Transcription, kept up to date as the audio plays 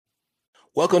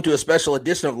Welcome to a special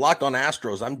edition of Locked on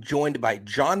Astros. I'm joined by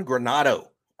John Granato,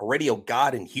 a radio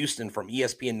god in Houston from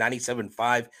ESPN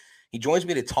 97.5. He joins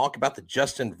me to talk about the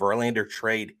Justin Verlander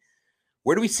trade.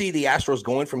 Where do we see the Astros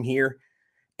going from here?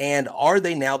 And are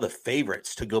they now the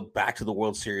favorites to go back to the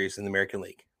World Series in the American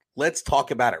League? Let's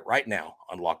talk about it right now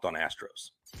on Locked on Astros.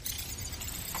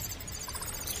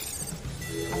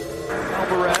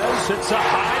 Alvarez hits a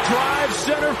high drive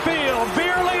center field.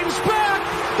 Veerling's back.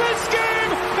 This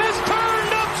game is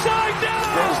turned upside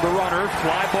down. There's the runner.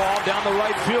 Fly ball down the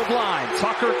right field line.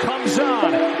 Tucker comes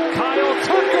on. Kyle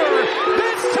Tucker.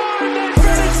 This time they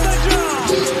finish the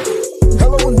job.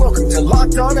 Hello and welcome to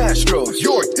Locked on Astros,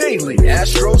 your daily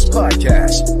Astros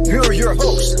podcast. Here are your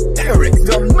hosts, Eric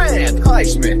the Man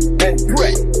Heisman and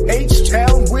Brett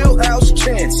H-Town Wheelhouse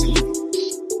Chansey.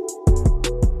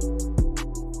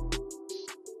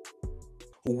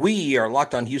 We are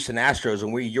Locked on Houston Astros,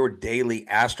 and we're your daily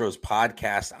Astros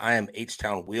podcast. I am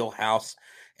H-Town Wheelhouse,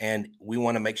 and we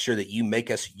want to make sure that you make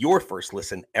us your first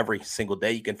listen every single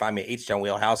day. You can find me at H-Town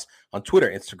Wheelhouse on Twitter,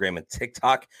 Instagram, and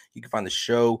TikTok. You can find the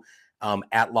show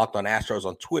at Locked on Astros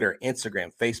on Twitter,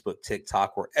 Instagram, Facebook,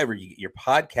 TikTok, wherever you get your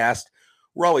podcast.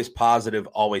 We're always positive,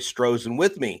 always Stros, and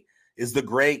with me is the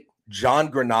great John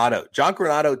Granato. John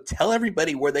Granato, tell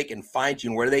everybody where they can find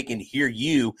you and where they can hear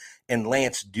you and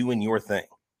Lance doing your thing.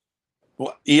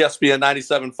 Well, ESPN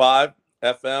 97.5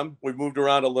 FM. We moved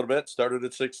around a little bit, started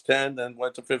at 610, then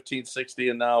went to 1560,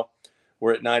 and now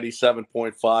we're at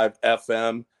 97.5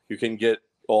 FM. You can get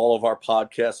all of our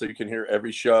podcasts, so you can hear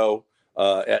every show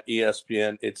at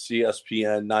ESPN. It's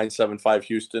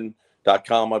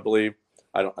ESPN975Houston.com, I believe.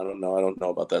 I don't know. I don't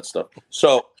know about that stuff.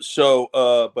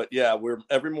 But yeah, we're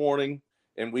every morning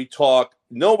and we talk.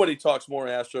 Nobody talks more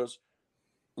Astros.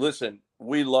 Listen,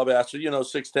 we love Astros. You know,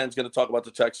 610 is going to talk about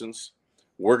the Texans.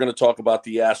 We're going to talk about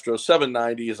the Astros.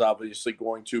 790 is obviously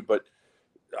going to, but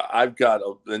I've got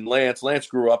and Lance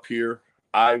grew up here.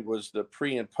 I was the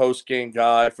pre and post game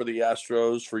guy for the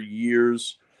Astros for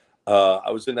years.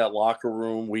 I was in that locker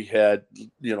room. We had,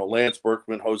 Lance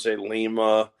Berkman, Jose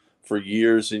Lima for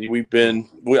years, and I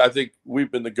think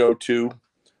we've been the go-to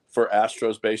for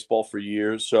Astros baseball for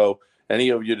years. So any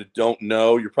of you that don't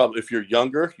know, if you're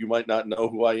younger, you might not know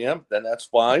who I am, then that's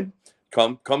fine.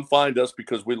 Come find us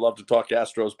because we love to talk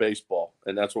Astros baseball,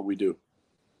 and that's what we do.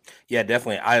 Yeah,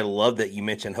 definitely. I love that you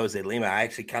mentioned Jose Lima. I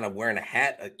actually kind of wearing a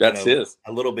hat. That's his.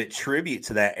 A little bit tribute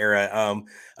to that era.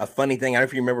 A funny thing, I don't know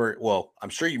if you remember, well, I'm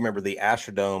sure you remember the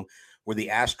Astrodome where the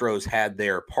Astros had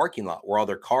their parking lot where all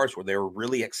their cars were. They were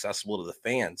really accessible to the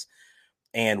fans.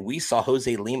 And we saw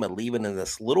Jose Lima leaving in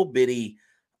this little bitty,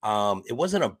 it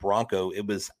wasn't a Bronco. It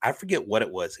was, I forget what it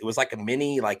was. It was like a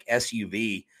mini like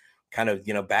SUV kind of,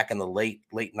 back in the late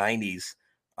 90s.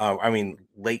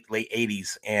 Late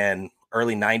 80s and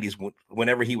early 90s,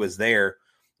 whenever he was there.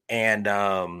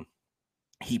 And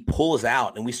he pulls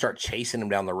out and we start chasing him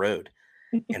down the road.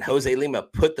 And Jose Lima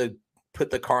put the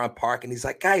car on park and he's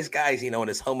like, guys, in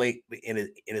his homemade, in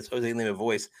his Jose Lima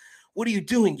voice, what are you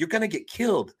doing? You're going to get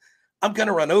killed. I'm going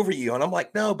to run over you. And I'm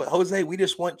like, no, but Jose, we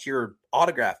just want your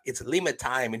autograph. It's Lima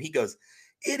time. And he goes,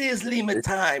 it is Lima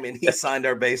time. And he signed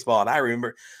our baseball. And I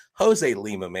remember Jose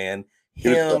Lima, man,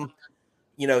 him,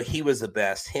 he was the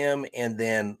best. Him and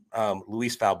then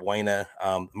Luis Valbuena.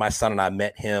 My son and I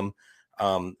met him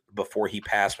before he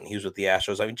passed when he was with the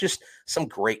Astros. I mean, just some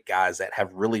great guys that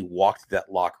have really walked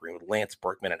that locker room. Lance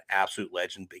Berkman, an absolute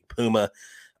legend, Big Puma.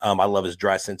 I love his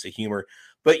dry sense of humor.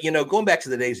 But, going back to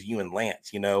the days of you and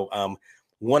Lance,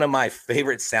 one of my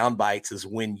favorite sound bites is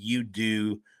when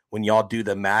y'all do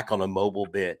the Mac on a mobile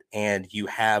bit and you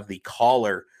have the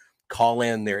caller call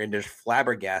in there and they're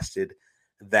flabbergasted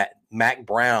that Mac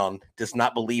Brown does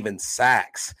not believe in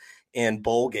sacks in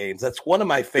bowl games. That's one of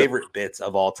my favorite bits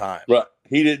of all time. Right.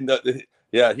 He didn't know.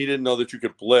 Yeah. He didn't know that you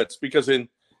could blitz because in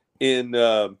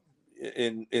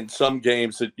some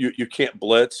games that you can't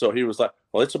blitz. So he was like,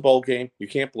 well, it's a bowl game. You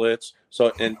can't blitz.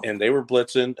 So, and they were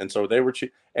blitzing. And so they were,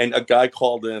 and a guy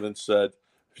called in and said,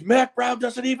 Mac Brown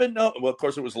doesn't even know. Well, of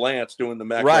course it was Lance doing the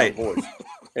Mac Brown voice.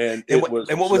 And it was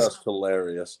just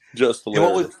hilarious. Just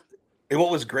hilarious. And what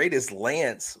was great is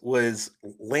Lance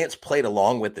played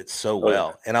along with it so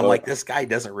well. And I'm like, this guy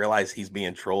doesn't realize he's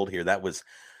being trolled here. That was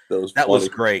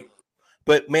great.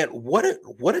 But man, what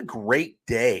a great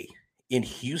day in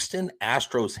Houston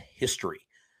Astros history.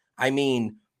 I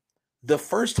mean, the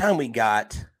first time we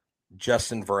got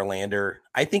Justin Verlander,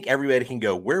 I think everybody can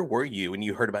go, where were you when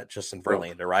you heard about Justin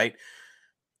Verlander, right?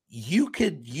 You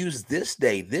could use this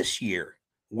day this year.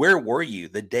 Where were you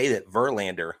the day that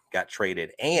Verlander got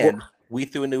traded? And we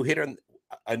threw a no-hitter in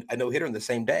the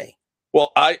same day.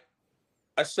 Well, I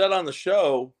said on the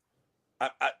show,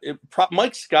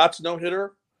 Mike Scott's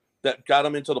no-hitter that got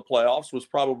him into the playoffs was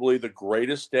probably the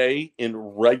greatest day in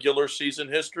regular season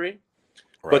history.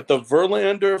 Right. But the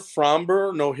Verlander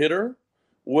Framber no-hitter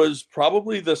was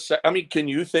probably can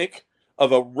you think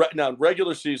of now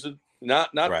regular season, not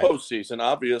Right. postseason,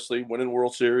 obviously, winning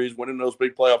World Series, winning those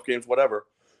big playoff games, whatever.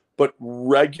 But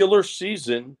regular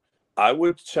season, I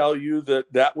would tell you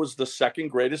that was the second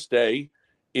greatest day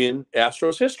in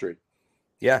Astros history.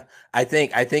 Yeah, I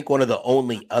think one of the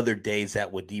only other days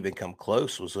that would even come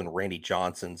close was when Randy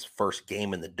Johnson's first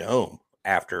game in the Dome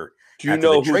after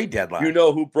the trade deadline. Do you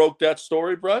know who broke that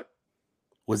story, Brett?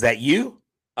 Was that you?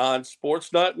 On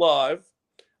Sports Night Live,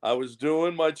 I was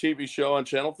doing my TV show on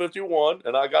Channel 51,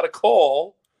 and I got a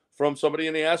call from somebody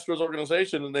in the Astros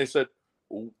organization, and they said,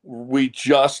 we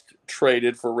just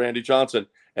traded for Randy Johnson.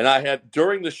 And I had,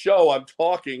 during the show, I'm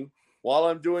talking while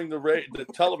I'm doing the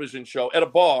television show at a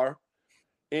bar,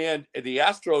 and the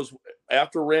Astros,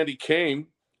 after Randy came,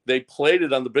 they played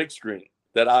it on the big screen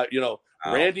that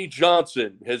Wow. Randy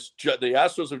Johnson the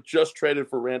Astros have just traded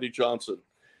for Randy Johnson.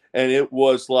 And it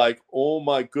was like, oh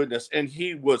my goodness. And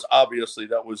he was obviously,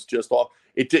 that was just off.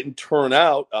 It didn't turn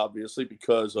out, obviously,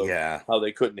 because of how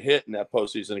they couldn't hit in that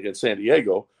postseason against San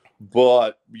Diego.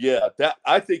 But yeah,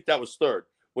 I think that was third.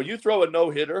 When you throw a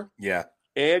no-hitter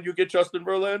and you get Justin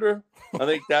Verlander, I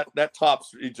think that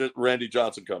tops Randy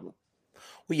Johnson coming.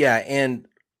 Well, yeah, and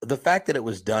the fact that it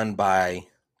was done by,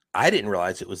 I didn't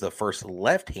realize it was the first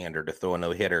left-hander to throw a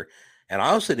no-hitter, and I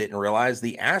also didn't realize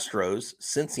the Astros,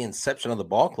 since the inception of the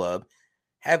ball club,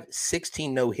 have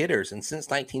 16 no-hitters, and since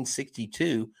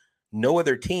 1962, no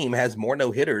other team has more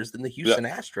no-hitters than the Houston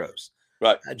Astros.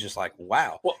 Right. I'm just like,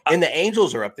 wow. Well, and the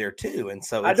Angels are up there too, and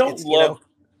so I don't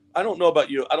know about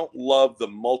you. I don't love the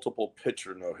multiple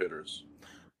pitcher no-hitters.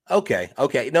 Okay.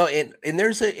 No, and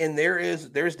there's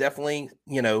definitely,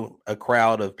 a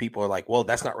crowd of people are like, well,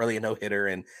 that's not really a no-hitter.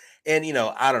 And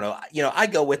I don't know, I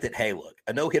go with it. Hey, look,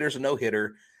 a no-hitter's a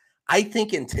no-hitter. I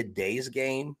think in today's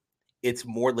game, it's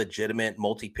more legitimate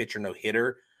multi-pitcher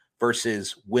no-hitter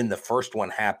versus when the first one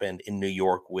happened in New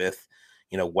York with,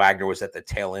 Wagner was at the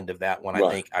tail end of that one. Right.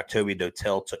 I think Octavio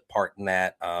Dotel took part in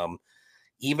that.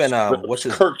 Even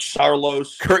Kirk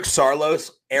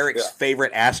Saarloos, Eric's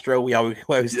favorite Astro. We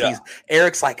always tease.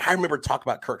 Eric's like, I remember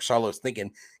talking about Kirk Saarloos,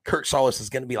 thinking Kirk Saarloos is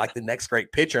going to be like the next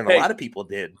great pitcher, and a lot of people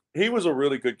did. He was a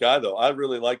really good guy, though. I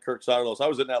really liked Kirk Saarloos. I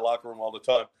was in that locker room all the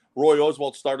time. Roy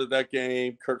Oswald started that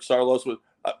game. Kirk Saarloos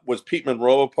was Pete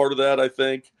Monroe a part of that? I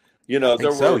think. Yes.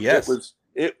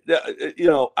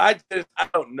 I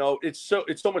don't know. It's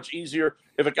so much easier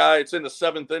if it's in the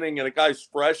seventh inning and a guy's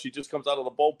fresh. He just comes out of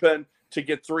the bullpen to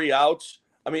get 3 outs.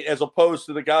 I mean, as opposed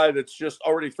to the guy that's just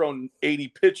already thrown 80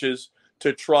 pitches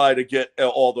to try to get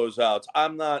all those outs.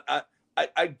 I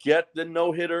get the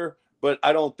no-hitter, but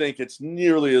I don't think it's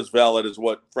nearly as valid as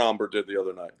what Framber did the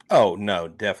other night. Oh, no,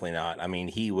 definitely not. I mean,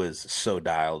 he was so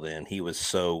dialed in. He was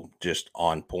so just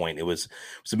on point. It was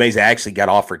amazing. I actually got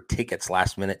offered tickets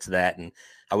last minute to that, and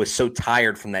I was so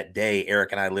tired from that day.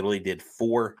 Eric and I literally did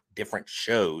 4 different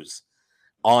shows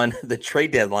on the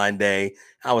trade deadline day.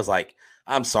 I was like,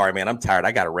 I'm sorry, man. I'm tired.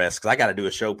 I got to rest because I got to do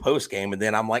a show post game. And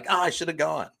then I'm like, I should have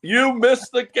gone. You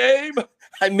missed the game?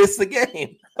 I missed the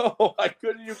game. Oh,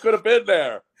 you could have been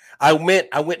there. I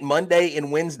went Monday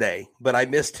and Wednesday, but I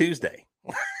missed Tuesday.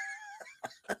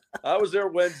 I was there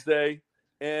Wednesday,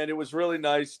 and it was really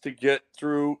nice to get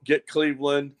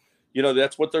Cleveland.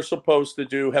 That's what they're supposed to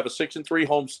do. Have a 6-3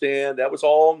 homestand. That was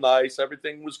all nice.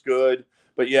 Everything was good.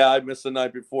 But yeah, I missed the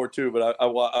night before too. But I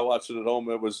watched it at home.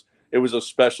 It was a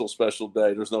special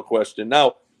day. There's no question.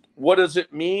 Now, what does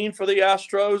it mean for the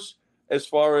Astros as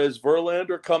far as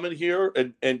Verlander coming here?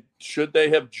 And should they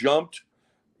have jumped?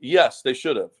 Yes, they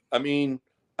should have. I mean,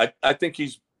 I think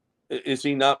he's better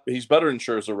than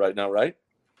Scherzer right now, right?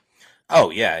 Oh,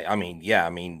 yeah. I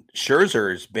mean,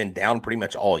 Scherzer has been down pretty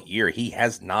much all year. He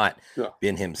has not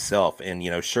been himself. And,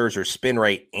 Scherzer's spin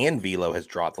rate and velo has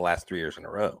dropped the last 3 years in a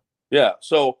row. Yeah.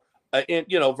 So, and,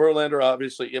 Verlander,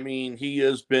 obviously, I mean, he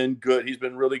has been good. He's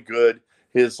been really good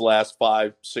his last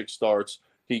 5-6 starts.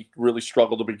 He really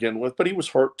struggled to begin with, but he was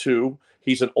hurt too.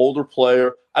 He's an older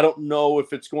player. I don't know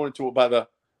if it's going to, by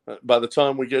the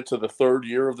time we get to the third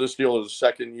year of this deal or the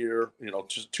second year,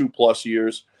 just 2+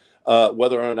 years,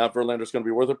 whether or not Verlander is going to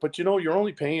be worth it. But, you're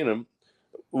only paying him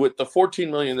with the $14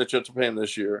 million that you have to pay him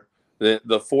this year,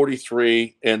 the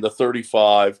 43 and the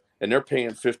 35, and they're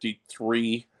paying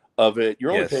 53 of it.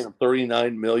 You're only paying him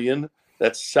 $39 million.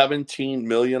 That's $17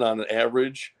 million on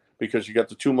average because you got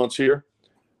the 2 months here.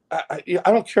 I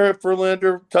don't care if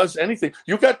Verlander does anything.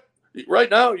 You got Right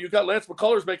now, you got Lance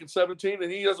McCullers making 17,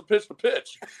 and he doesn't pitch the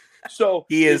pitch. So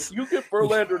He is. If you get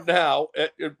Verlander now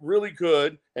at really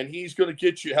good, and he's going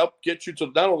to help get you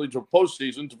to not only to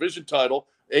postseason, division title,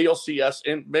 ALCS,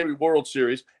 and maybe World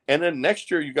Series, and then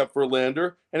next year you got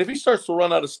Verlander, and if he starts to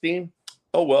run out of steam,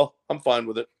 oh well, I'm fine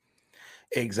with it.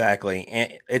 Exactly,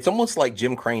 and it's almost like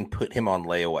Jim Crane put him on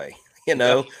layaway. You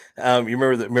you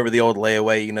remember the old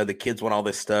layaway. The kids want all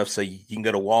this stuff, so you can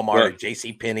go to Walmart or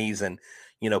J.C. Penney's and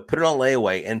put it on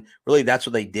layaway. And really, that's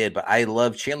what they did. But I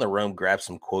love Chandler Rome grabbed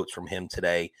some quotes from him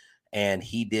today, and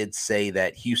he did say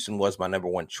that Houston was my number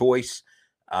one choice.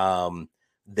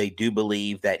 They do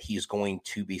believe that he's going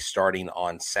to be starting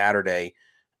on Saturday,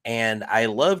 and I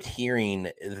loved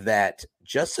hearing that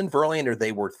Justin Verlander.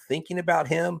 They were thinking about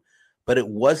him. But it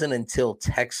wasn't until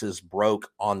Texas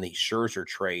broke on the Scherzer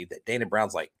trade that Dana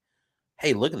Brown's like,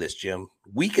 hey, look at this, Jim.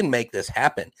 We can make this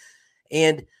happen.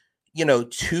 And,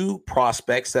 two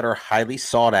prospects that are highly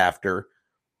sought after.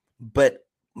 But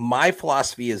my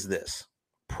philosophy is this.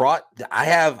 I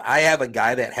have a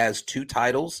guy that has 2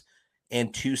 titles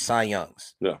and 2 Cy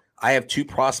Youngs. Yeah. I have 2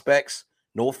 prospects.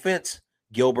 No offense,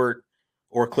 Gilbert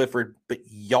or Clifford, but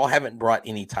y'all haven't brought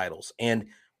any titles. And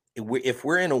if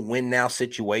we're in a win now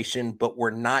situation, but we're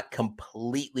not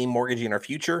completely mortgaging our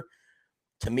future,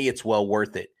 to me, it's well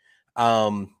worth it.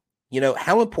 How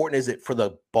important is it for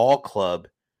the ball club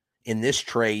in this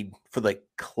trade for the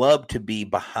club to be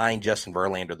behind Justin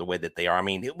Verlander the way that they are? I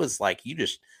mean, it was like you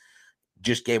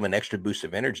just gave an extra boost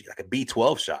of energy, like a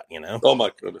B12 shot, Oh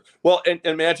my goodness. Well, and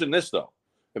imagine this though.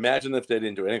 Imagine if they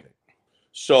didn't do anything.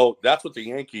 So that's what the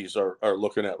Yankees are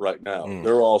looking at right now.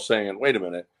 They're all saying, wait a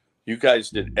minute. You guys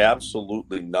did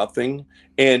absolutely nothing.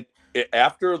 And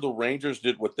after the Rangers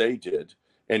did what they did,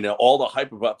 and all the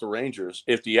hype about the Rangers,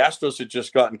 if the Astros had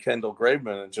just gotten Kendall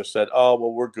Graveman and just said, oh,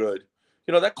 well, we're good,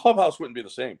 that clubhouse wouldn't be the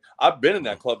same. I've been in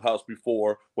that clubhouse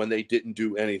before when they didn't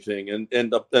do anything.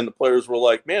 And the players were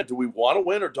like, man, do we want to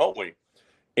win or don't we?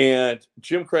 And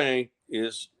Jim Crane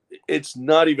it's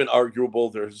not even arguable.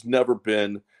 There's never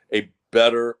been a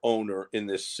better owner in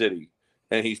this city.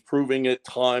 And he's proving it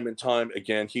time and time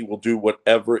again. He will do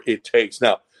whatever it takes.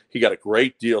 Now, he got a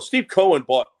great deal. Steve Cohen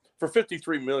bought for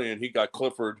 $53 million. He got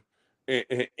Clifford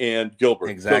and Gilbert.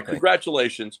 Exactly. So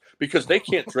congratulations, because they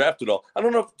can't draft it all. I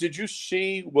don't know. Did you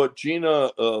see what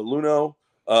Gina Luno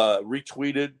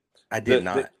retweeted? I did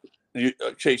not.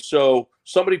 Okay, so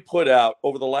somebody put out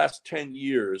over the last 10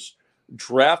 years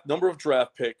number of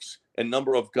draft picks and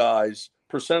number of guys,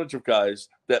 percentage of guys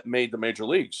that made the major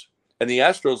leagues. And the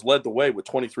Astros led the way with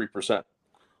 23%.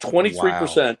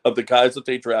 23% of the guys that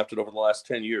they drafted over the last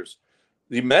 10 years.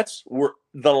 The Mets were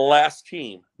the last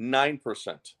team,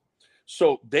 9%.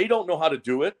 So they don't know how to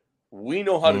do it. We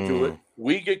know how to do it.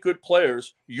 We get good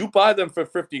players. You buy them for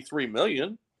 $53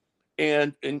 million,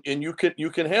 and you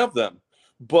can have them.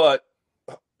 But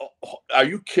are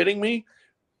you kidding me?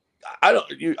 I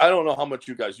don't know how much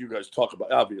you guys talk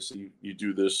about. Obviously, you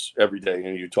do this every day,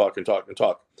 and you talk and talk and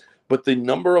talk. But the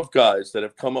number of guys that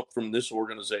have come up from this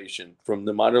organization, from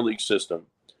the minor league system,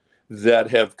 that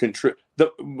have contributed.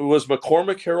 Was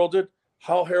McCormick heralded?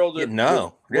 How heralded?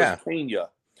 No. Was Pena?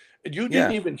 You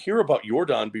didn't even hear about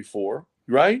Jordan before,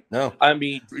 right? No. I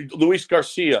mean, Luis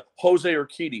Garcia, Jose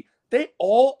Urquidy. They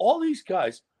all these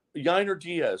guys, Yainer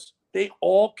Diaz, they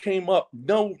all came up.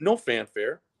 No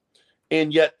fanfare.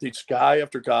 And yet it's guy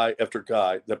after guy after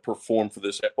guy that performed for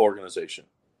this organization.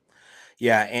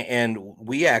 Yeah, and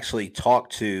we actually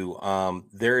talked to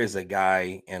there is a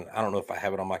guy, and I don't know if I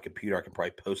have it on my computer. I can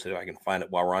probably post it if I can find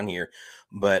it while we're on here.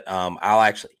 But I'll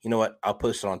actually, you know what? I'll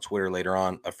post it on Twitter later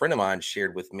on. A friend of mine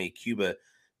shared with me Cuba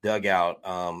Dugout,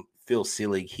 Phil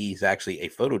Seelig. He's actually a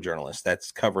photojournalist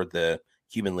that's covered the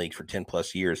Cuban League for 10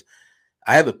 plus years.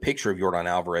 I have a picture of Yordan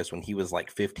Alvarez when he was like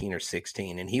 15 or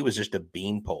 16, and he was just a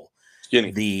beanpole.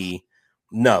 Skinny.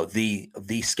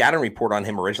 The scouting report on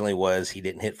him originally was he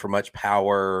didn't hit for much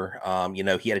power.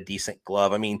 He had a decent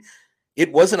glove. I mean,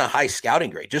 it wasn't a high scouting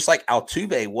grade. Just like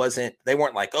Altuve wasn't. They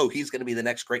weren't like, oh, he's going to be the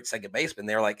next great second baseman.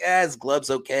 They were like, his glove's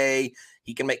okay.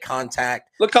 He can make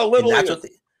contact. Look how little. That's what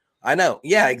I know.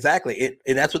 Yeah, exactly.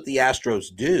 And that's what the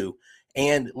Astros do.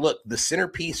 And look, the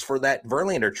centerpiece for that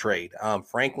Verlander trade,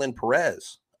 Franklin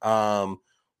Perez,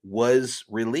 was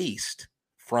released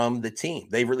from the team.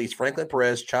 They've released Franklin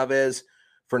Perez, Chavez,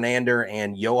 Verlander,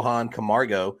 and Johan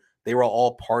Camargo. They were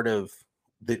all part of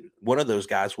one of those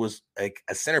guys was a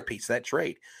centerpiece of that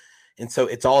trade. And so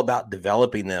it's all about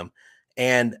developing them.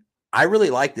 And I really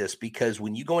like this because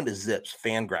when you go into Zips,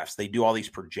 Fangraphs, they do all these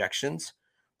projections.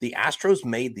 The Astros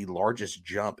made the largest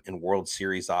jump in World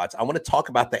Series odds. I want to talk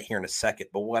about that here in a second.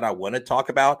 But what I want to talk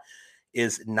about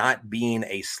is not being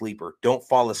a sleeper. Don't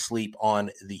fall asleep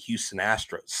on the Houston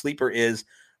Astros. Sleeper is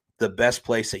the best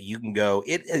place that you can go.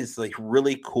 It is a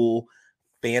really cool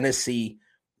fantasy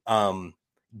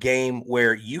game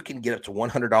where you can get up to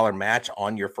 $100 match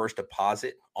on your first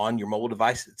deposit on your mobile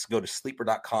device. It's go to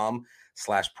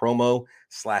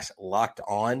sleeper.com/promo/locked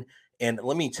on. And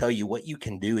let me tell you what you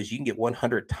can do is you can get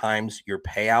 100 times your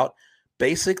payout.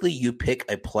 Basically, you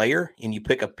pick a player and you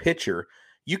pick a pitcher.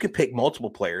 You can pick multiple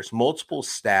players, multiple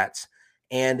stats,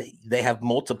 and they have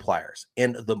multipliers.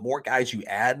 And the more guys you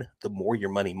add, the more your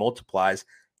money multiplies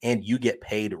and you get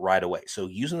paid right away. So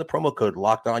using the promo code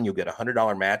Locked On, you'll get a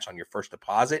 $100 match on your first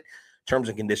deposit. Terms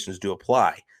and conditions do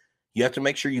apply. You have to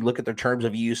make sure you look at their terms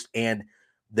of use, and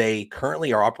they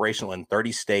currently are operational in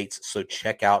 30 states. So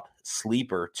check out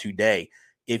Sleeper today.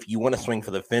 If you want to swing for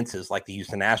the fences like the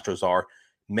Houston Astros are,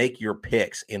 make your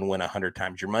picks and win 100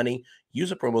 times your money.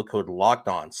 Use a promo code Locked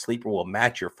On. Sleeper will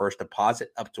match your first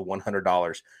deposit up to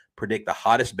 $100. Predict the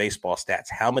hottest baseball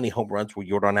stats. How many home runs will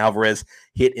Yordan Alvarez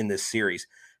hit in this series?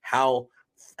 How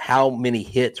many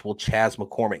hits will Chas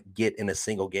McCormick get in a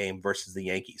single game versus the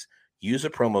Yankees? Use a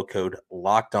promo code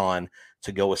Locked On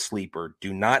to go a Sleeper.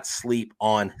 Do not sleep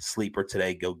on Sleeper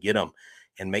today. Go get them.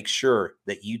 And make sure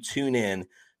that you tune in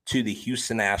to the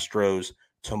Houston Astros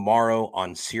tomorrow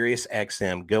on Sirius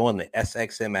XM. Go on the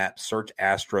SXM app, search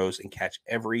Astros, and catch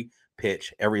every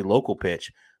pitch, every local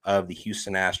pitch of the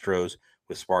Houston Astros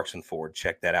with Sparks and Ford.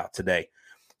 Check that out today.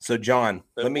 So, John,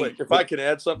 if I can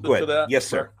add something to that. Yes,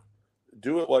 sir.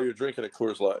 Do it while you're drinking a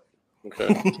Coors Light. Okay.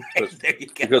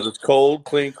 Because it's cold,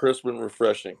 clean, crisp, and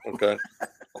refreshing. Okay.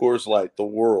 Coors Light, the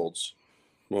world's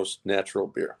most natural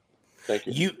beer. Thank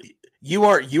you. You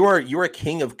are a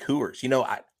king of Coors.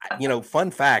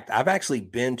 Fun fact, I've actually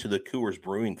been to the Coors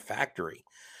Brewing Factory,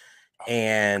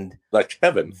 and like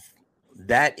heaven.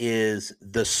 That is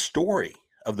the story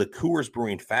of the Coors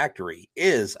Brewing Factory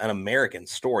is an American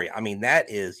story. I mean, that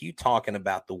is you talking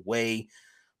about the way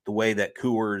that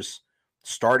Coors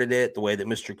started it, the way that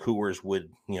Mr. Coors would,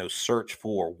 search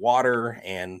for water,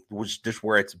 and was just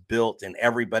where it's built, and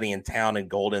everybody in town in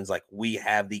Golden's like, we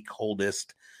have the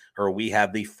coldest or we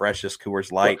have the freshest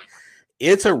Coors Light.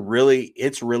 It's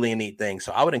really a neat thing.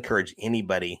 So I would encourage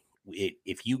anybody,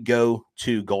 if you go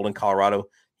to Golden, Colorado,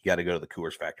 you got to go to the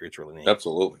Coors Factory. It's really neat.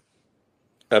 Absolutely.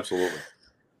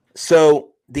 So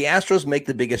the Astros make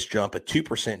the biggest jump, a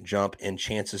 2% jump in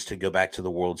chances to go back to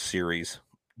the World Series.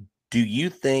 Do you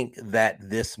think that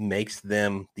this makes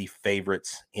them the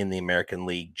favorites in the American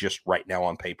League just right now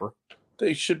on paper?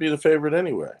 They should be the favorite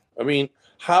anyway. I mean,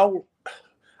 how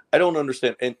 – I don't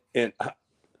understand. And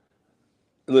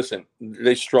listen,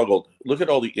 they struggled. Look at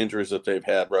all the injuries that they've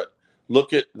had, right?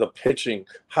 Look at the pitching.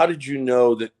 How did you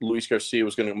know that Luis Garcia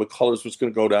McCullers was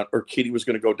going to go down, or Kitty was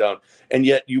going to go down? And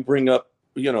yet you bring up,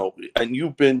 and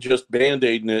you've been just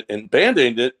Band-Aiding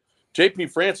it.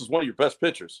 JP France is one of your best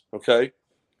pitchers, okay?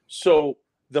 So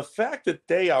the fact that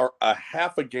they are a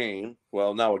half a game,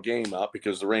 well, now a game up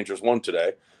because the Rangers won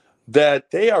today, that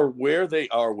they are where they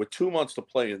are with 2 months to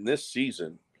play in this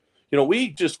season, we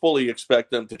just fully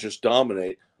expect them to just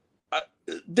dominate.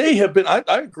 They have been, I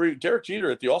agree. Derek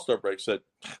Jeter at the All-Star break said,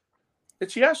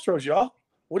 it's the Astros, y'all.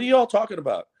 What are y'all talking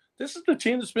about? This is the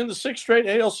team that's been the 6 straight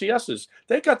ALCSs.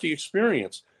 They got the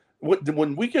experience.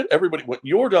 When we get everybody, when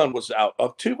Yordan was out,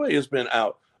 Altuve has been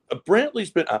out,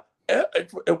 Brantley's been out,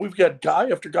 and we've got guy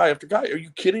after guy after guy. Are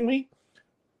you kidding me?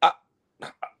 I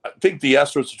think the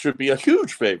Astros should be a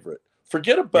huge favorite.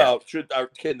 Forget about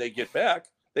can they get back?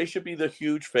 They should be the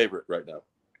huge favorite right now.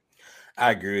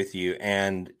 I agree with you.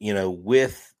 And,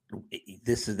 with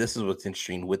this is what's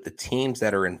interesting with the teams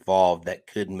that are involved that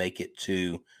could make it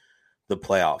to the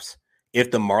playoffs.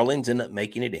 If the Marlins end up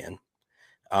making it in,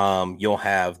 you'll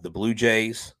have the Blue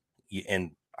Jays,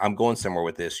 and I'm going somewhere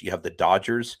with this. You have the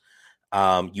Dodgers,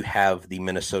 you have the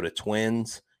Minnesota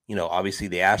Twins, obviously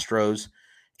the Astros,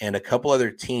 and a couple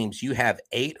other teams. You have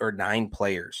 8 or 9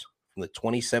 players from the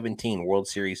 2017 World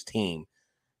Series team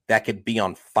that could be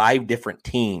on 5 different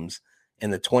teams in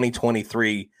the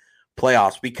 2023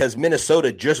 playoffs, because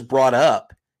Minnesota just brought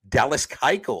up Dallas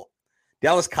Keuchel.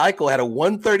 Dallas Keuchel had a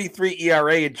 1.33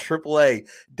 ERA in AAA.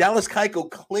 Dallas Keuchel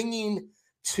clinging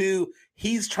to,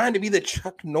 he's trying to be the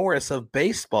Chuck Norris of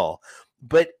baseball.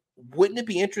 But wouldn't it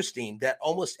be interesting that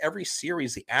almost every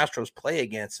series the Astros play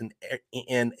against and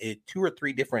 2 or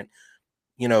 3 different,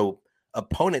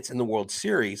 opponents in the World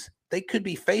Series, they could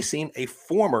be facing a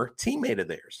former teammate of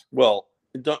theirs? Well,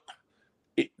 those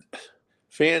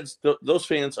fans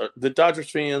are the Dodgers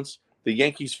fans, the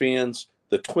Yankees fans,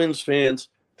 the Twins fans.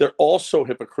 They're all so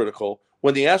hypocritical.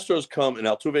 When the Astros come and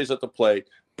Altuve's at the plate,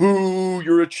 boo,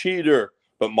 you're a cheater.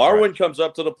 But Marwin comes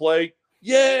up to the plate,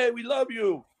 Yay, we love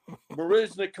you.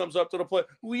 Marisnik comes up to the plate.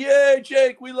 Yay,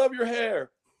 Jake, we love your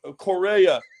hair.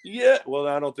 Correa, yeah. Well,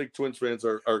 I don't think Twins fans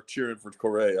are cheering for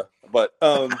Correa, but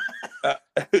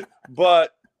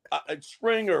but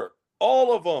Springer,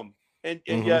 all of them, and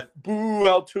yet boo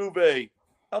Altuve.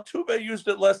 Altuve used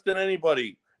it less than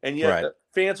anybody, and yet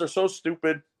fans are so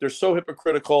stupid. They're so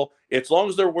hypocritical. As long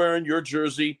as they're wearing your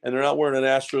jersey and they're not wearing an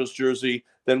Astros jersey,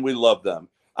 then we love them.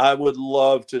 I would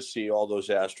love to see all those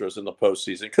Astros in the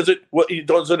postseason because it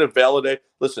doesn't validate.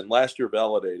 Listen, last year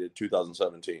validated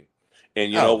 2017. And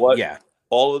you know what? Yeah.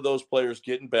 All of those players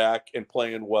getting back and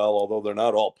playing well, although they're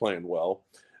not all playing well,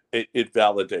 it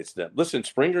validates them. Listen,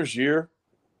 Springer's year,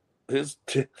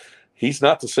 he's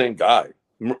not the same guy.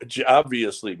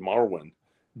 Obviously, Marwin,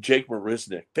 Jake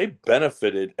Marisnik, they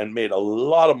benefited and made a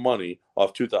lot of money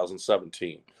off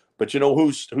 2017. But you know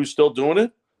who's still doing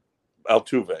it?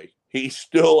 Altuve. He's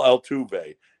still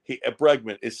Altuve.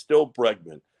 Bregman is still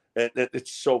Bregman. And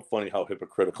it's so funny how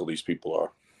hypocritical these people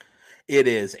are. It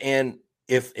is. And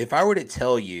if I were to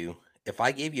tell you, if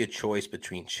I gave you a choice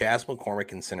between Chas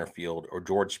McCormick in center field or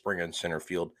George Springer in center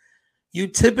field, you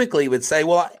typically would say,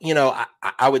 well,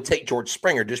 I would take George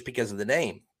Springer just because of the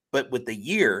name. But with the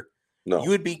year, you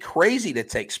would be crazy to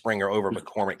take Springer over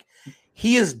McCormick.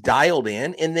 He is dialed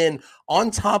in. And then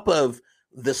on top of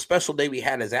the special day we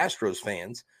had as Astros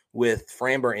fans with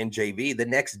Framber and JV, the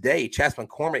next day, Chas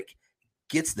McCormick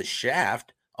gets the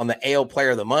shaft on the AL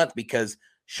Player of the Month because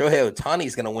Shohei Ohtani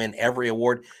is going to win every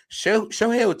award. Shohei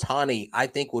Ohtani, I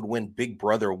think, would win Big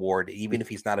Brother award even if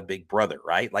he's not a big brother,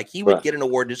 right? Like he would get an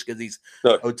award just because he's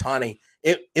Ohtani.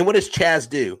 And what does Chas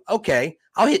do? Okay,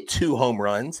 I'll hit 2 home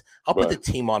runs. I'll put the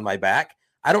team on my back.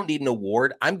 I don't need an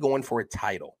award. I'm going for a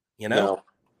title, No.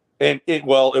 And it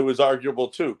was arguable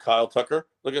too. Kyle Tucker,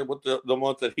 look at what the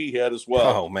month that he had as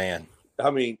well. Oh, man.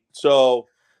 I mean, so,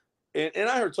 and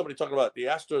I heard somebody talking about the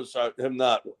Astros, him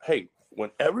not, hey, when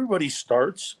everybody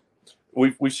starts,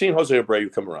 we've seen Jose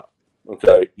Abreu come around,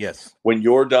 okay? Yes. When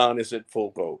Yordan is at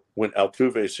full go, when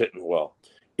Altuve is hitting well,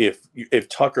 if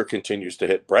Tucker continues to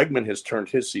hit, Bregman has turned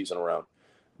his season around.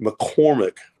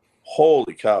 McCormick,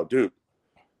 holy cow, dude.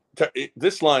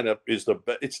 This lineup is the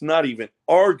best. It's not even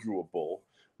arguable.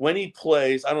 When he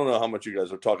plays, I don't know how much you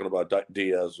guys are talking about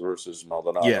Diaz versus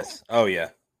Maldonado. Yes. Oh, yeah.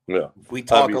 Yeah. We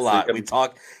talk a lot. We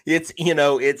talk. It's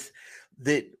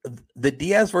the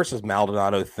Diaz versus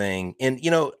Maldonado thing. And,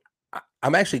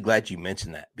 I'm actually glad you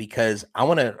mentioned that because I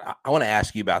want to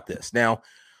ask you about this. Now,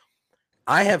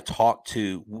 I've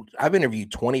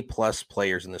interviewed 20 plus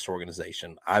players in this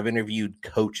organization. I've interviewed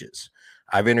coaches.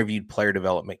 I've interviewed player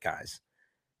development guys.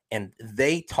 And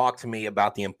they talk to me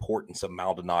about the importance of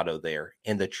Maldonado there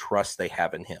and the trust they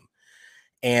have in him.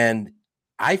 And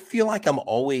I feel like I'm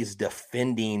always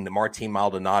defending Martin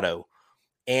Maldonado.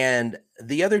 And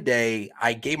the other day,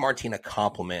 I gave Martin a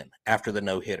compliment after the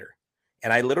no-hitter.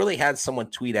 And I literally had someone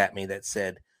tweet at me that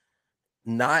said,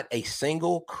 not a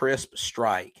single crisp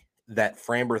strike that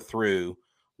Framber threw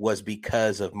was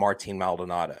because of Martin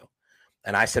Maldonado.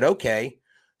 And I said, okay,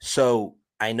 so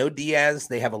I know Diaz,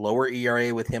 they have a lower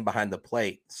ERA with him behind the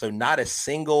plate. So not a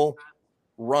single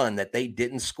run that they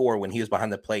didn't score when he was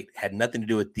behind the plate had nothing to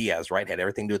do with Diaz, right? Had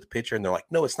everything to do with the pitcher. And they're like,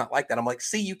 no, it's not like that. I'm like,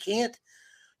 see, you can't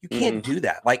do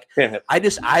that. Like,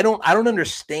 I don't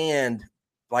understand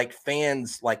like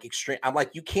fans like extreme. I'm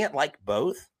like, you can't like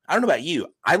both. I don't know about you.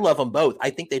 I love them both. I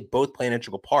think they both play an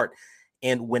integral part.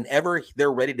 And whenever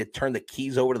they're ready to turn the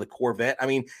keys over to the Corvette, I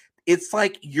mean, it's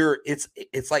like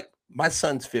it's like my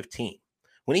son's 15.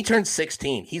 When he turns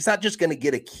 16, he's not just going to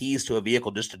get a keys to a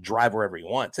vehicle just to drive wherever he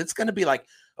wants. It's going to be like,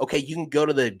 okay, you can go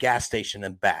to the gas station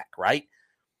and back, right?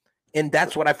 And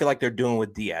that's what I feel like they're doing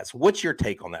with Diaz. What's your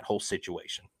take on that whole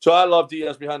situation? So I love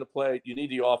Diaz behind the plate. You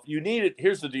need the off. You need it.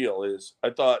 Here's the deal: is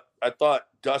I thought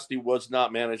Dusty was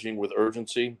not managing with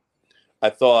urgency. I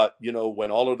thought,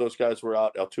 when all of those guys were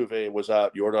out, Altuve was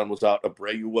out, Yordan was out,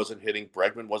 Abreu wasn't hitting,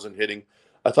 Bregman wasn't hitting.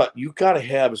 I thought you got to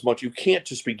have as much. You can't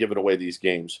just be giving away these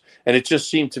games. And it just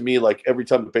seemed to me like every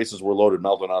time the bases were loaded,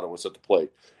 Maldonado was at the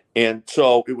plate. And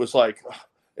so it was like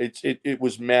it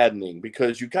was maddening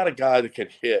because you got a guy that can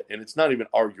hit, and it's not even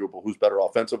arguable who's better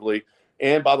offensively.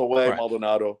 And by the way, right.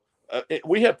 Maldonado,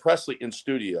 we had Presley in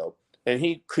studio, and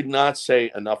he could not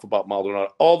say enough about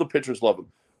Maldonado. All the pitchers love him.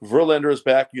 Verlander is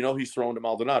back. He's throwing to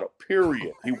Maldonado,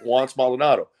 period. He wants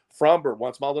Maldonado. Framber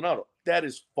wants Maldonado. That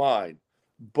is fine.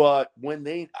 But when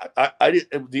the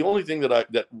only thing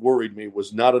that worried me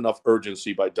was not enough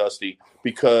urgency by Dusty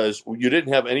because you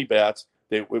didn't have any bats.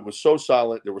 It was so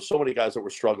silent. There were so many guys that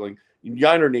were struggling.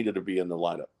 Yiner needed to be in the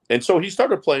lineup. And so he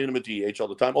started playing him at DH all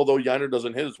the time, although Yiner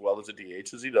doesn't hit as well as a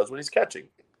DH as he does when he's catching.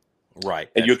 Right.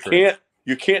 And you can't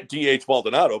You can't DH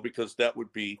Maldonado because that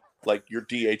would be like you're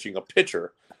DHing a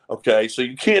pitcher. Okay, so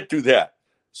you can't do that.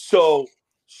 So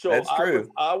That's true.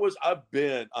 I've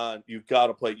been on. You've got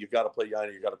to play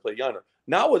Yiner.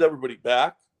 Now with everybody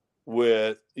back,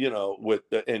 with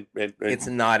and it's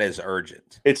not as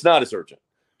urgent. It's not as urgent.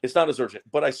 It's not as urgent.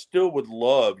 But I still would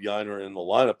love Yiner in the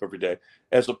lineup every day,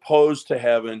 as opposed to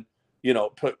having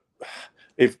put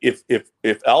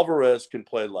if Alvarez can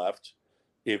play left.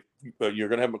 If you're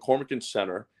going to have McCormick in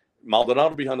center,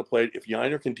 Maldonado behind the plate, if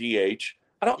Yiner can DH,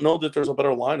 I don't know that there's a better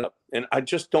lineup. And I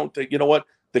just don't think,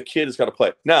 the kid has got to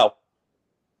play. Now,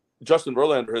 Justin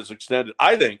Verlander has extended.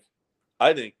 I think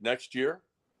next year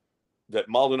that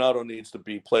Maldonado needs to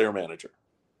be player manager.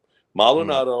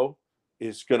 Maldonado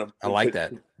is going to. I like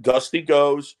that. Dusty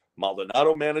goes.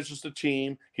 Maldonado manages the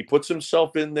team. He puts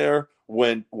himself in there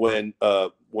when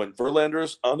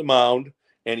Verlander's on the mound.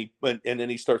 And then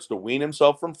he starts to wean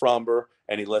himself from Fromber,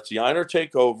 and he lets Yiner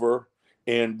take over.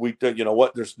 And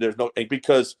there's no,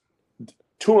 because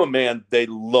to a man, they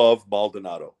love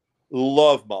Maldonado.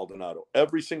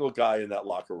 Every single guy in that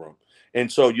locker room.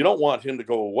 And so you don't want him to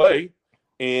go away.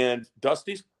 And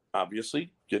Dusty's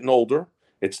obviously getting older.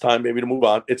 It's time maybe to move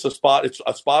on. It's a spot.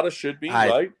 Espada should be,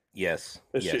 right? Yes.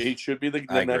 He should be the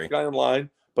next guy in line.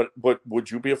 But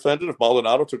would you be offended if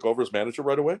Maldonado took over as manager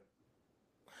right away?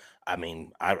 I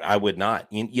mean, I would not,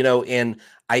 and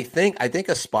I think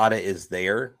Espada is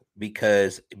there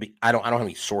because I don't have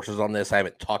any sources on this. I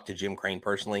haven't talked to Jim Crane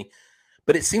personally,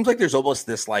 but it seems like there's almost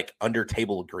this like under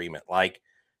table agreement. Like,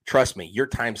 trust me, your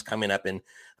time's coming up. And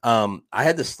I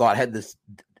had this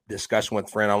discussion with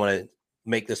a friend. I want to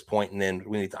make this point, and then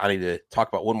I need to talk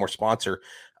about one more sponsor.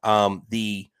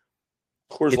 The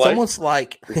Coors it's Light? almost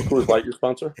like Coors Light your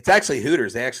sponsor. It's actually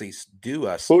Hooters. They actually do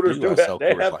us. Hooters do do us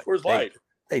they have Coors Light.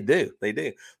 They do.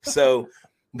 So,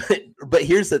 but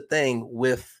here's the thing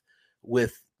with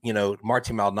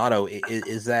Martin Maldonado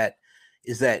is that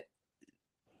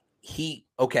he,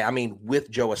 okay. I mean,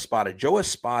 with Joe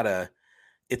Espada,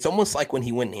 it's almost like when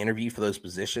he went and interviewed for those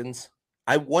positions,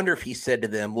 I wonder if he said to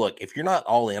them, look, if you're not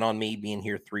all in on me being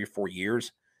here 3 or 4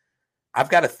 years, I've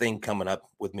got a thing coming up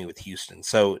with me with Houston.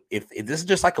 So if this is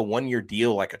just like a 1-year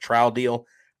deal, like a trial deal,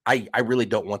 I really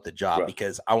don't want the job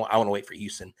because I want to wait for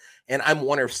Houston. And I'm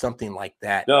wondering if something like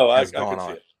that has gone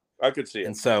on. I could see it.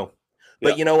 And so,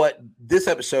 but you know what? This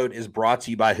episode is brought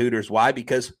to you by Hooters. Why?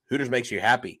 Because Hooters makes you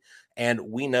happy. And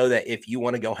we know that if you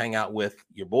want to go hang out with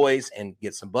your boys and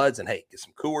get some buds and, hey, get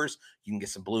some Coors, you can get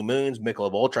some Blue Moons,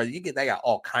 Michelob Ultra. They got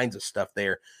all kinds of stuff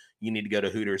there. You need to go to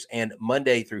Hooters. And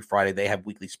Monday through Friday, they have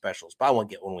weekly specials. Buy one,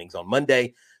 get one wings on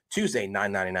Monday. Tuesday,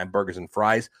 $9.99 burgers and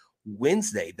fries.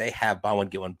 Wednesday, they have buy one,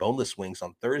 get one boneless wings.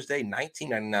 On Thursday,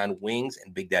 $19.99 wings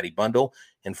and Big Daddy bundle.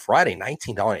 And Friday,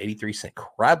 $19.83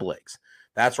 crab legs.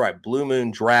 That's right. Blue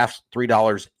Moon drafts,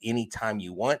 $3 anytime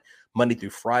you want. Monday through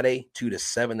Friday, 2 to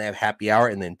 7, they have happy hour,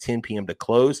 and then 10 p.m. to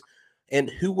close. And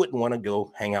who wouldn't want to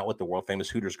go hang out with the world famous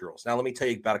Hooters girls? Now, let me tell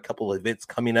you about a couple of events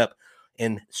coming up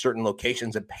in certain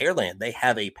locations in Pearland. They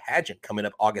have a pageant coming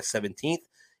up August 17th.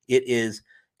 It is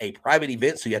a private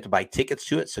event, so you have to buy tickets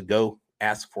to it. So go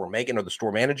ask for Megan or the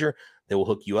store manager. They will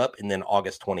hook you up. And then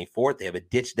August 24th, they have a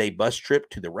ditch day bus trip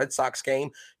to the Red Sox game.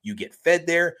 You get fed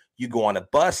there. You go on a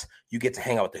bus. You get to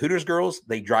hang out with the Hooters girls.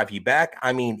 They drive you back.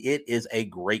 I mean, it is a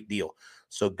great deal.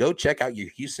 So go check out your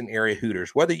Houston area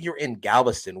Hooters. Whether you're in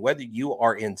Galveston, whether you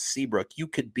are in Seabrook, you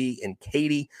could be in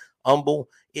Katy, Humble.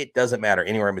 It doesn't matter.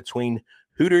 Anywhere in between,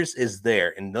 Hooters is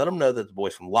there. And let them know that the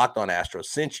boys from Locked On Astros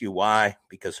sent you. Why?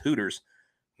 Because Hooters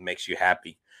makes you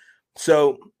happy.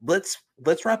 So let's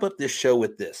wrap up this show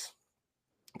with this.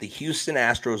 The Houston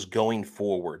Astros going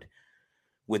forward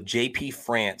with JP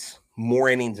France, more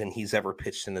innings than he's ever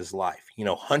pitched in his life.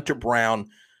 Hunter Brown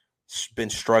been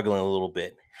struggling a little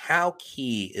bit. How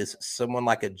key is someone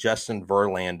like a Justin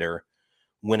Verlander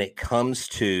when it comes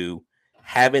to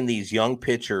having these young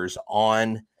pitchers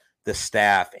on the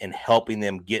staff and helping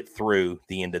them get through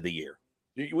the end of the year?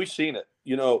 We've seen it.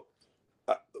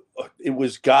 It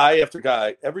was guy after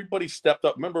guy. Everybody stepped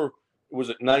up. Remember, was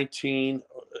it 19?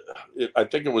 I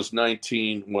think it was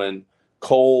 19 when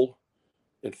Cole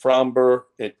and Fromber,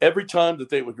 and every time that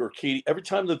they would Urquidy, every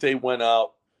time that they went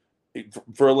out,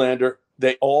 Verlander,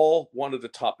 they all wanted to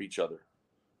top each other.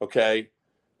 Okay.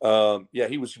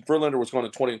 Verlander was going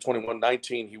to 20 and 21,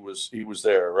 19. He was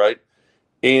there. Right.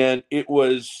 And it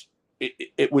was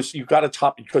you got to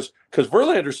top because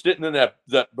Verlander's sitting in that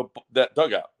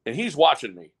dugout and he's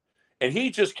watching me, and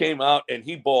he just came out and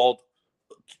he balled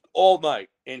all night,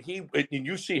 and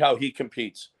you see how he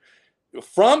competes.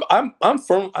 I'm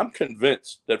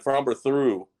convinced that Fromber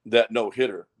threw that no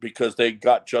hitter because they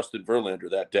got Justin Verlander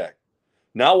that day.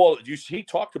 Now, he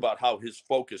talked about how his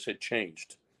focus had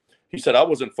changed. He said, I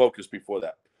wasn't focused before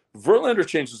that. Verlander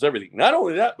changes everything. Not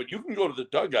only that, but you can go to the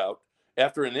dugout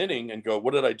after an inning and go,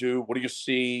 what did I do? What do you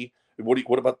see?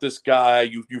 What about this guy?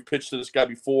 You pitched to this guy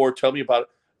before. Tell me about it.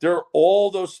 There are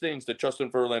all those things that Justin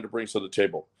Verlander brings to the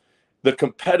table. The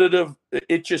competitive,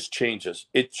 it just changes.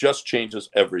 It just changes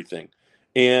everything.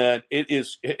 And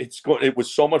it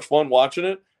was so much fun watching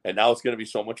it, and now it's going to be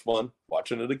so much fun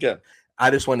watching it again. I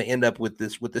just want to end up with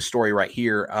this story right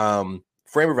here.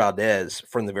 Framber Valdez,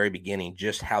 from the very beginning,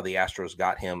 just how the Astros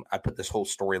got him. I put this whole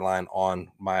storyline on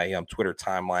my Twitter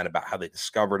timeline about how they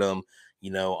discovered him,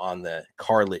 on the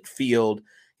car-lit field.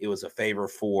 It was a favor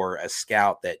for a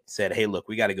scout that said, hey, look,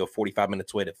 we got to go 45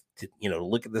 minutes away to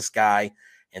look at this guy,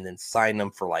 and then sign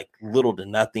him for like little to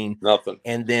nothing.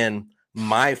 And then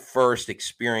my first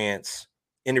experience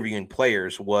interviewing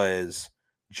players was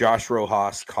Josh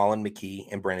Rojas, Colin McKee,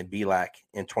 and Brandon Bielak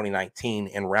in 2019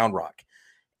 in Round Rock.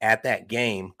 At that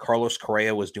game, Carlos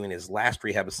Correa was doing his last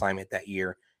rehab assignment that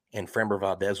year, and Framber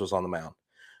Valdez was on the mound.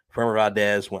 Framber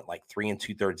Valdez went like 3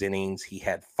 2/3 innings. He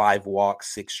had 5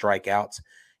 walks, 6 strikeouts.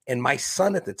 And my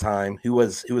son at the time, who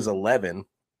was 11,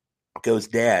 goes,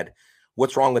 Dad,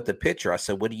 what's wrong with the pitcher? I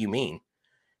said, what do you mean?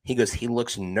 He goes, he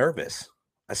looks nervous.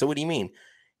 I said, what do you mean?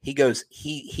 He goes,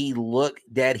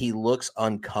 Dad, he looks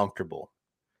uncomfortable.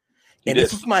 And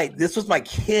this was my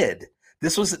kid.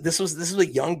 This was a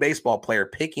young baseball player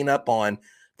picking up on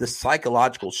the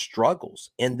psychological struggles.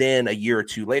 And then a year or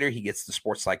two later, he gets the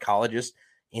sports psychologist,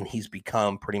 and he's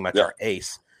become pretty much our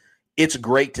ace. It's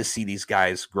great to see these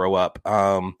guys grow up.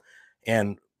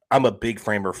 And I'm a big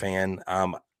Framber fan.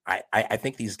 I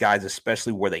think these guys,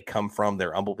 especially where they come from,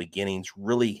 their humble beginnings,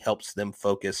 really helps them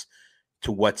focus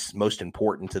to what's most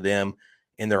important to them.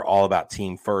 And they're all about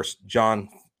team first. John,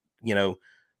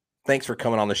 thanks for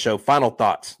coming on the show. Final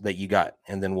thoughts that you got,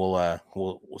 and then we'll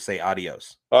say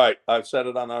adios. All right. I've said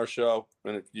it on our show.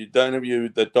 And if you any of you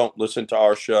that don't listen to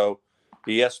our show,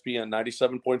 ESPN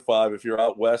 97.5. If you're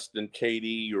out west in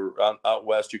Katy or out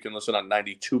west, you can listen on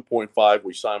 92.5.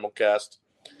 We simulcast,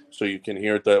 so you can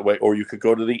hear it that way. Or you could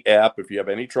go to the app if you have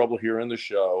any trouble hearing the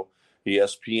show,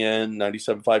 ESPN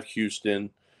 97.5 Houston.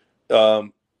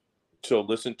 So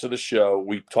listen to the show.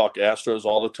 We talk Astros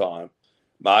all the time.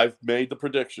 I've made the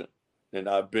prediction, and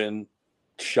I've been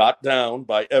shot down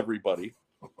by everybody.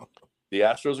 The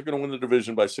Astros are going to win the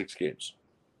division by 6 games.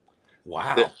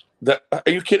 Wow. Are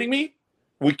you kidding me?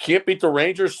 We can't beat the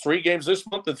Rangers 3 games this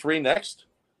month and 3 next.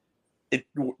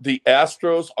 The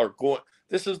Astros are going –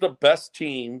 this is the best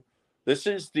team. This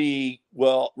is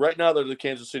right now they're the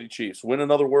Kansas City Chiefs. Win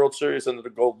another World Series, and they're the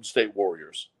Golden State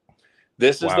Warriors.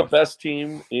 This is the best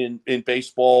team in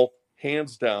baseball,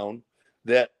 hands down,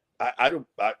 that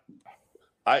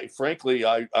frankly,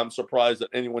 I'm surprised that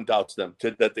anyone doubts them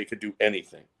that they could do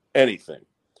anything.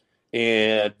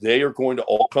 And they are going to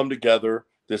all come together.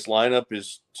 This lineup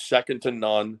is second to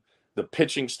none. The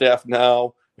pitching staff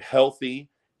now healthy,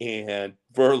 and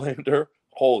Verlander,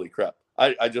 holy crap.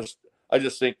 I just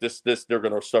think this they're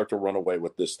going to start to run away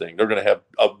with this thing. They're going to have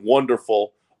a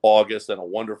wonderful August and a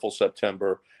wonderful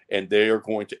September, and they are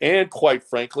going to, and quite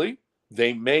frankly,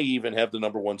 they may even have the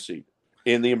number 1 seed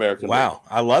in the American League. Wow.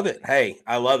 I love it. Hey,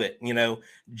 I love it.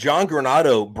 John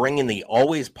Granato bringing the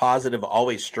always positive,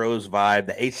 always Stros vibe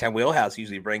that H-Town Wheelhouse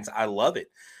usually brings. I love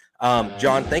it.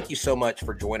 John, thank you so much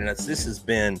for joining us. This has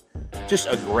been just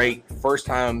a great first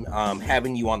time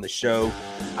having you on the show.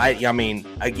 I mean,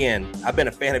 again, I've been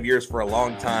a fan of yours for a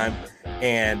long time.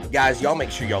 And guys, y'all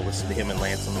make sure y'all listen to him and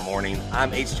Lance in the morning.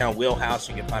 I'm H-Town Wheelhouse.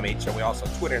 You can find me H-Town Wheelhouse on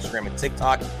Twitter, Instagram, and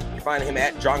TikTok. You can find him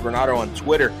at John Granato on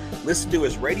Twitter. Listen to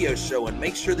his radio show and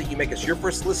make sure that you make us your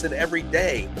first listen every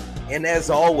day. And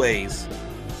as always,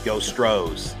 go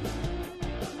Stros.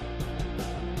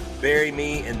 Bury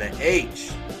me in the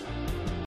H.